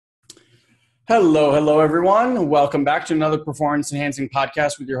Hello, everyone. Welcome back to another performance enhancing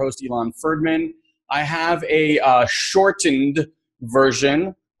podcast with your host, Elon Ferdman. I have a shortened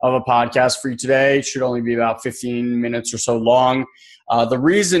version of a podcast for you today. It should only be about 15 minutes or so long. The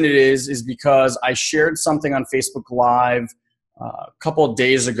reason it is because I shared something on Facebook Live a couple of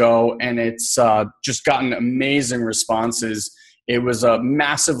days ago, and it's just gotten amazing responses. It was a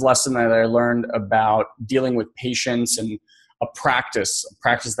massive lesson that I learned about dealing with patience and a practice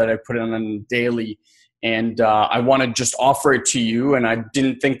that I put in daily. And I want to just offer it to you. And I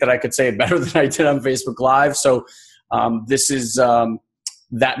didn't think that I could say it better than I did on Facebook Live. So this is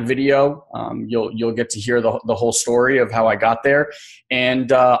that video. You'll get to hear the whole story of how I got there.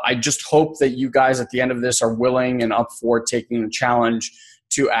 And I just hope that you guys at the end of this are willing and up for taking the challenge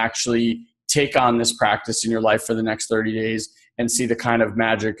to actually take on this practice in your life for the next 30 days and see the kind of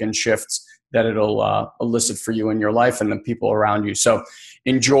magic and shifts that it'll elicit for you in your life and the people around you. So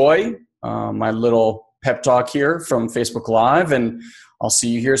enjoy my little pep talk here from Facebook Live, and I'll see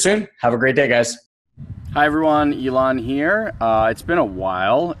you here soon. Have a great day, guys. Hi, everyone. Elon here. It's been a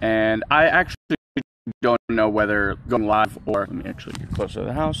while, and I actually don't know whether going live or, let me actually get closer to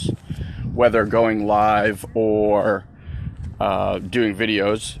the house, whether going live or doing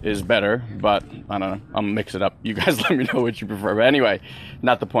videos is better, but I don't know. I'm gonna mix it up. You guys let me know what you prefer. But anyway,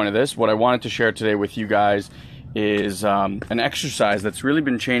 not the point of this. What I wanted to share today with you guys is an exercise that's really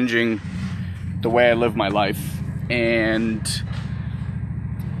been changing the way I live my life. And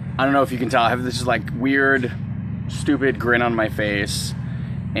I don't know if you can tell, I have this like weird, stupid grin on my face.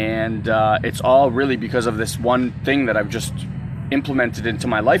 And it's all really because of this one thing that I've just implemented into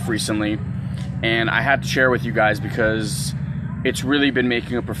my life recently. And I had to share with you guys because it's really been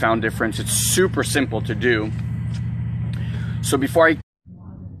making a profound difference. It's super simple to do. So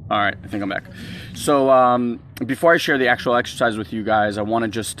all right, I think I'm back. So before I share the actual exercise with you guys, I want to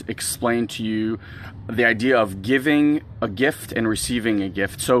just explain to you the idea of giving a gift and receiving a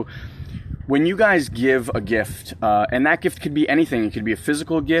gift. So when you guys give a gift, and that gift could be anything. It could be a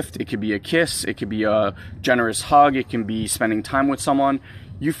physical gift. It could be a kiss. It could be a generous hug. It can be spending time with someone.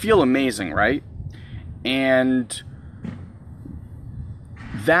 You feel amazing, right? And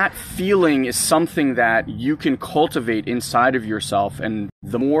that feeling is something that you can cultivate inside of yourself. And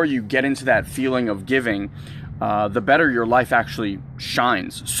the more you get into that feeling of giving, the better your life actually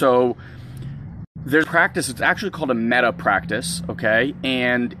shines. So there's practice, it's actually called a meta practice, okay?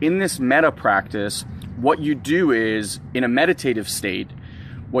 And in this meta practice, what you do is, in a meditative state,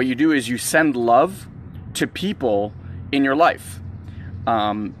 what you do is you send love to people in your life.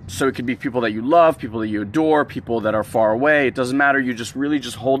 So it could be people that you love, people that you adore, people that are far away. It doesn't matter. You just really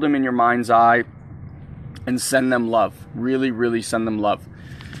just hold them in your mind's eye and send them love. Really, really send them love.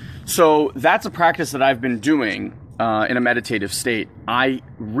 So that's a practice that I've been doing in a meditative state. I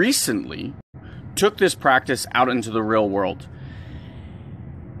recently took this practice out into the real world.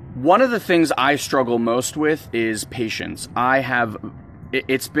 One of the things I struggle most with is patience.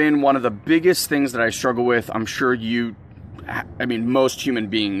 It's been one of the biggest things that I struggle with. I'm sure most human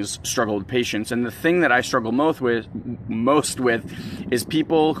beings struggle with patience. And the thing that I struggle most with is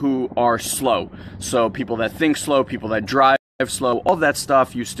people who are slow. So people that think slow, people that drive slow, all that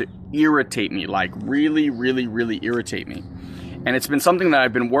stuff used to irritate me, like really, really, really irritate me. And it's been something that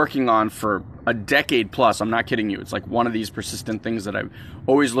I've been working on for a decade plus. I'm not kidding you. It's like one of these persistent things that I'm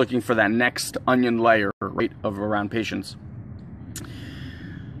always looking for, that next onion layer, right, of around patience.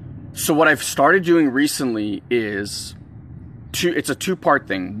 So what I've started doing recently is it's a two-part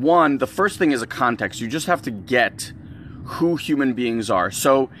thing. One, the first thing is a context. You just have to get who human beings are.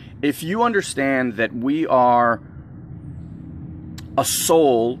 So if you understand that we are a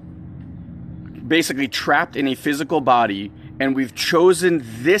soul basically trapped in a physical body, and we've chosen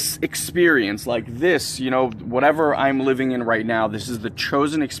this experience, like this, whatever I'm living in right now, this is the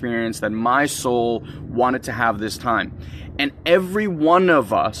chosen experience that my soul wanted to have this time. And every one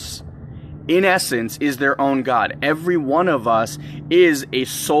of us, in essence, is their own God. Every one of us is a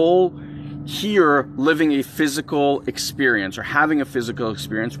soul here living a physical experience, or having a physical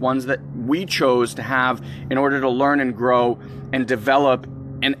experience, ones that we chose to have in order to learn and grow and develop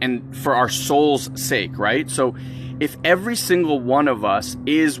and for our soul's sake, right? So if every single one of us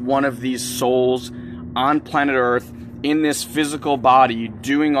is one of these souls on planet Earth in this physical body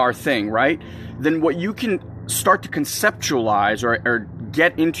doing our thing, right? Then what you can start to conceptualize or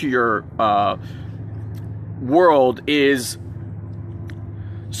get into your world is,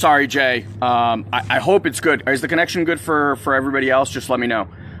 sorry, Jay, I hope it's good. Is the connection good for everybody else? Just let me know.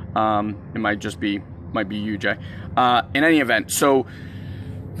 It might be you, Jay. In any event, so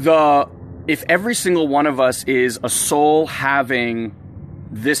if every single one of us is a soul having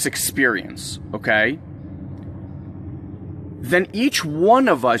this experience, okay, then each one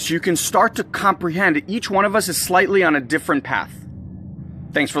of us, you can start to comprehend, each one of us is slightly on a different path.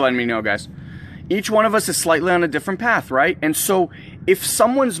 Thanks for letting me know, guys. Each one of us is slightly on a different path, right? And so if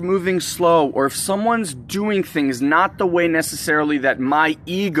someone's moving slow, or if someone's doing things not the way necessarily that my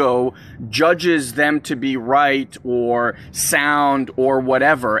ego judges them to be right or sound or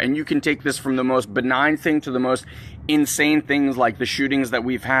whatever, and you can take this from the most benign thing to the most insane things like the shootings that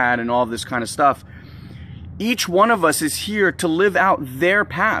we've had and all this kind of stuff, each one of us is here to live out their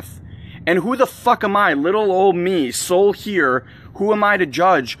path. And who the fuck am I, little old me, soul here, who am I to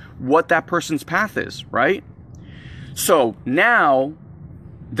judge what that person's path is, right? So now,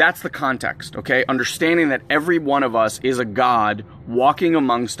 that's the context, okay? Understanding that every one of us is a God walking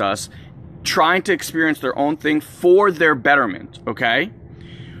amongst us, trying to experience their own thing for their betterment, okay?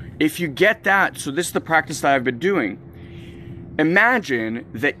 If you get that, so this is the practice that I've been doing. Imagine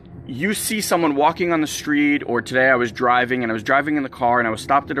that you see someone walking on the street, or today I was driving, and I was driving in the car, and I was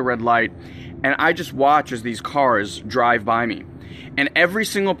stopped at a red light, and I just watch as these cars drive by me. And every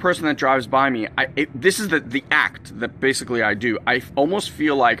single person that drives by me, this is the act that basically I do. I almost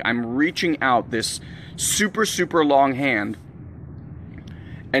feel like I'm reaching out this super, super long hand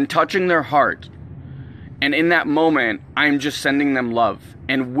and touching their heart. And in that moment, I'm just sending them love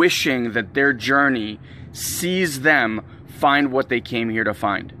and wishing that their journey sees them find what they came here to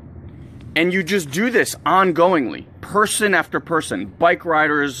find. And you just do this ongoingly, person after person, bike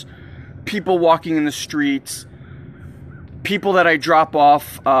riders, people walking in the streets, people that I drop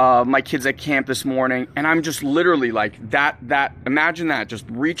off my kids at camp this morning, and I'm just literally like imagine that, just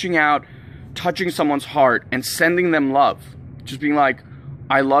reaching out, touching someone's heart and sending them love. Just being like,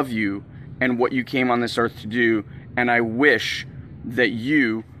 I love you and what you came on this earth to do, and I wish that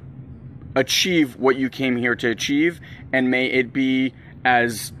you achieve what you came here to achieve, and may it be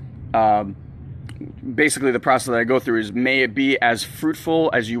as, basically the process that I go through is, may it be as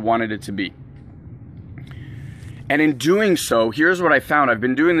fruitful as you wanted it to be. And in doing so, here's what I found. I've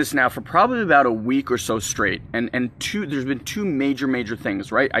been doing this now for probably about a week or so straight. And there's been two major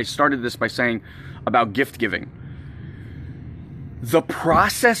things, right? I started this by saying about gift giving. The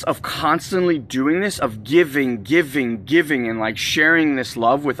process of constantly doing this, of giving, and like sharing this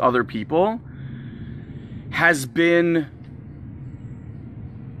love with other people has been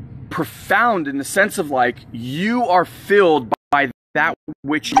profound in the sense of like, you are filled by that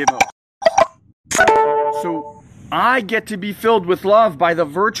which you give. So I get to be filled with love by the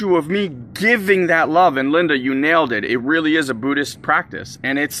virtue of me giving that love. And Linda, you nailed it. It really is a Buddhist practice.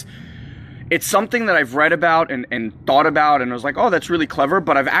 And it's something that I've read about and thought about, and I was like, oh, that's really clever.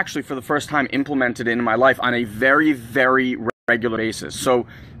 But I've actually, for the first time, implemented it in my life on a very, very regular basis. So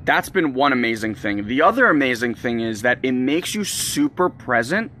that's been one amazing thing. The other amazing thing is that it makes you super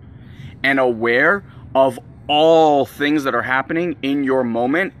present and aware of all things that are happening in your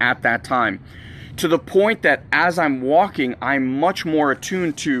moment at that time. To the point that as I'm walking, I'm much more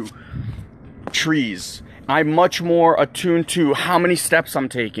attuned to trees. I'm much more attuned to how many steps I'm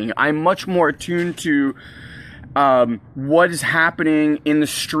taking. I'm much more attuned to what is happening in the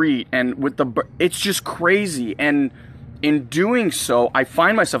street and with it's just crazy. And in doing so, I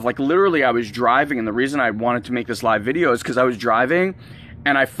find myself, like, literally I was driving, and the reason I wanted to make this live video is because I was driving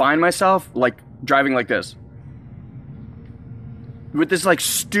and I find myself like driving like this, with this like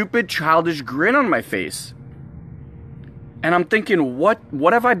stupid childish grin on my face. And I'm thinking, what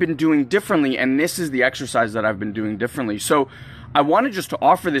have I been doing differently? And this is the exercise that I've been doing differently. So I wanted just to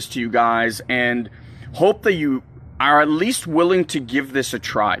offer this to you guys and hope that you are at least willing to give this a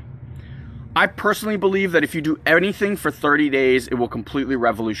try. I personally believe that if you do anything for 30 days, it will completely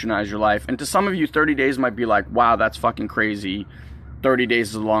revolutionize your life. And to some of you, 30 days might be like, wow, that's fucking crazy. 30 days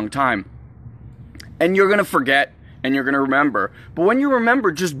is a long time. And you're going to forget and you're going to remember. But when you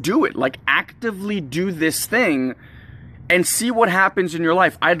remember, just do it. Like, actively do this thing and see what happens in your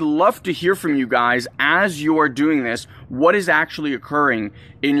life. I'd love to hear from you guys as you are doing this, what is actually occurring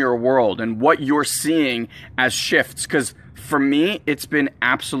in your world and what you're seeing as shifts. Because for me, it's been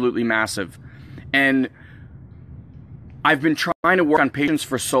absolutely massive. And I've been trying to work on patience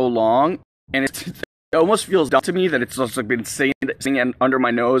for so long, and it almost feels dumb to me that it's just like been singing under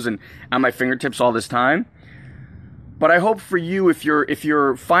my nose and at my fingertips all this time. But I hope for you, if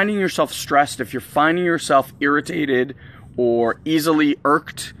you're finding yourself stressed, if you're finding yourself irritated or easily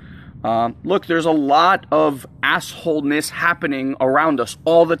irked, look, there's a lot of assholeness happening around us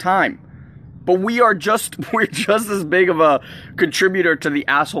all the time. But we're just as big of a contributor to the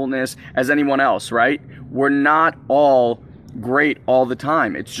assholeness as anyone else, right? We're not all great all the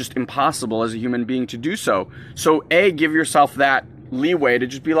time. It's just impossible as a human being to do so. So A, give yourself that leeway to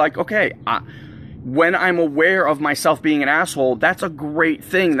just be like, okay, when I'm aware of myself being an asshole, that's a great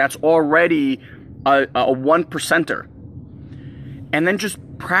thing. That's already a one percenter. And then just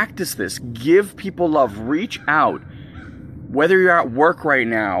practice this. Give people love. Reach out. Whether you're at work right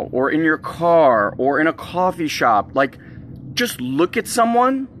now or in your car or in a coffee shop, like, just look at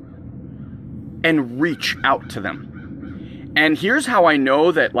someone and reach out to them. And here's how I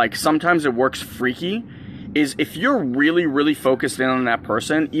know that, like, sometimes it works freaky, is if you're really, really focused in on that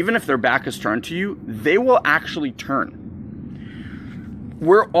person, even if their back is turned to you, they will actually turn.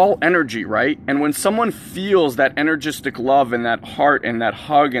 We're all energy, right? And when someone feels that energistic love and that heart and that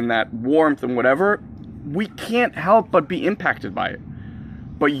hug and that warmth and whatever, we can't help but be impacted by it.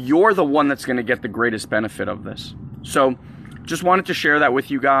 But you're the one that's going to get the greatest benefit of this. So just wanted to share that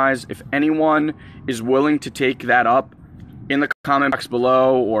with you guys. If anyone is willing to take that up, in the comment box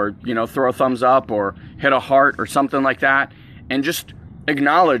below, or, you know, throw a thumbs up or hit a heart or something like that, and just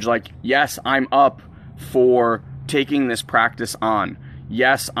acknowledge, like, yes, I'm up for taking this practice on.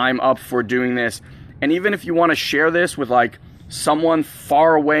 Yes, I'm up for doing this. And even if you want to share this with, like, someone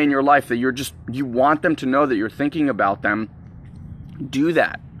far away in your life that you want them to know that you're thinking about them, do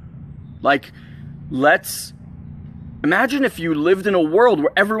that. Like, let's imagine if you lived in a world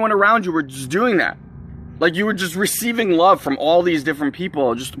where everyone around you were just doing that. Like, you were just receiving love from all these different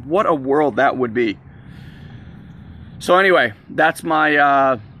people. Just what a world that would be. So anyway, that's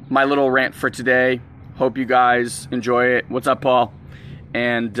my my little rant for today. Hope you guys enjoy it. What's up, Paul?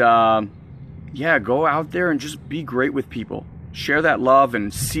 And yeah, go out there and just be great with people. Share that love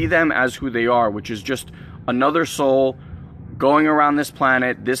and see them as who they are, which is just another soul going around this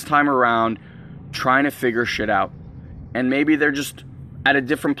planet this time around, trying to figure shit out. And maybe they're just at a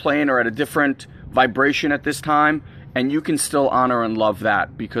different plane or at a different vibration at this time, and you can still honor and love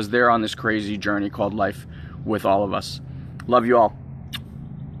that because they're on this crazy journey called life with all of us. Love you all.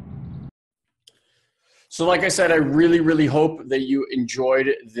 So like I said, I really, really hope that you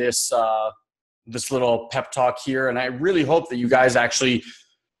enjoyed this this little pep talk here, and I really hope that you guys actually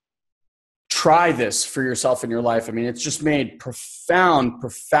try this for yourself in your life. I mean, it's just made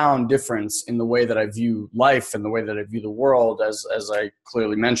profound difference in the way that I view life and the way that I view the world, as I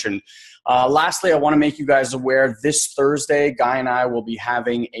clearly mentioned. Lastly, I want to make you guys aware this Thursday, Guy and I will be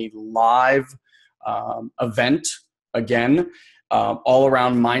having a live event again, all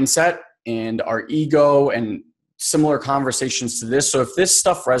around mindset and our ego and similar conversations to this. So if this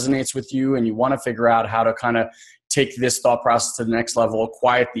stuff resonates with you and you want to figure out how to kind of take this thought process to the next level,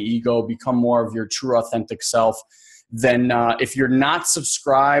 quiet the ego, become more of your true authentic self, then if you're not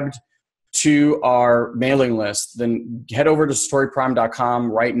subscribed to our mailing list, then head over to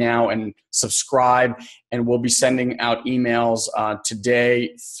SatoriPrime.com right now and subscribe, and we'll be sending out emails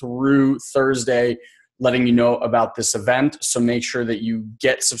today through Thursday letting you know about this event. So make sure that you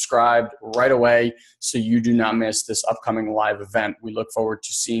get subscribed right away so you do not miss this upcoming live event. We look forward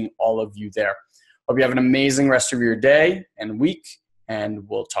to seeing all of you there. Hope you have an amazing rest of your day and week, and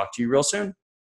we'll talk to you real soon.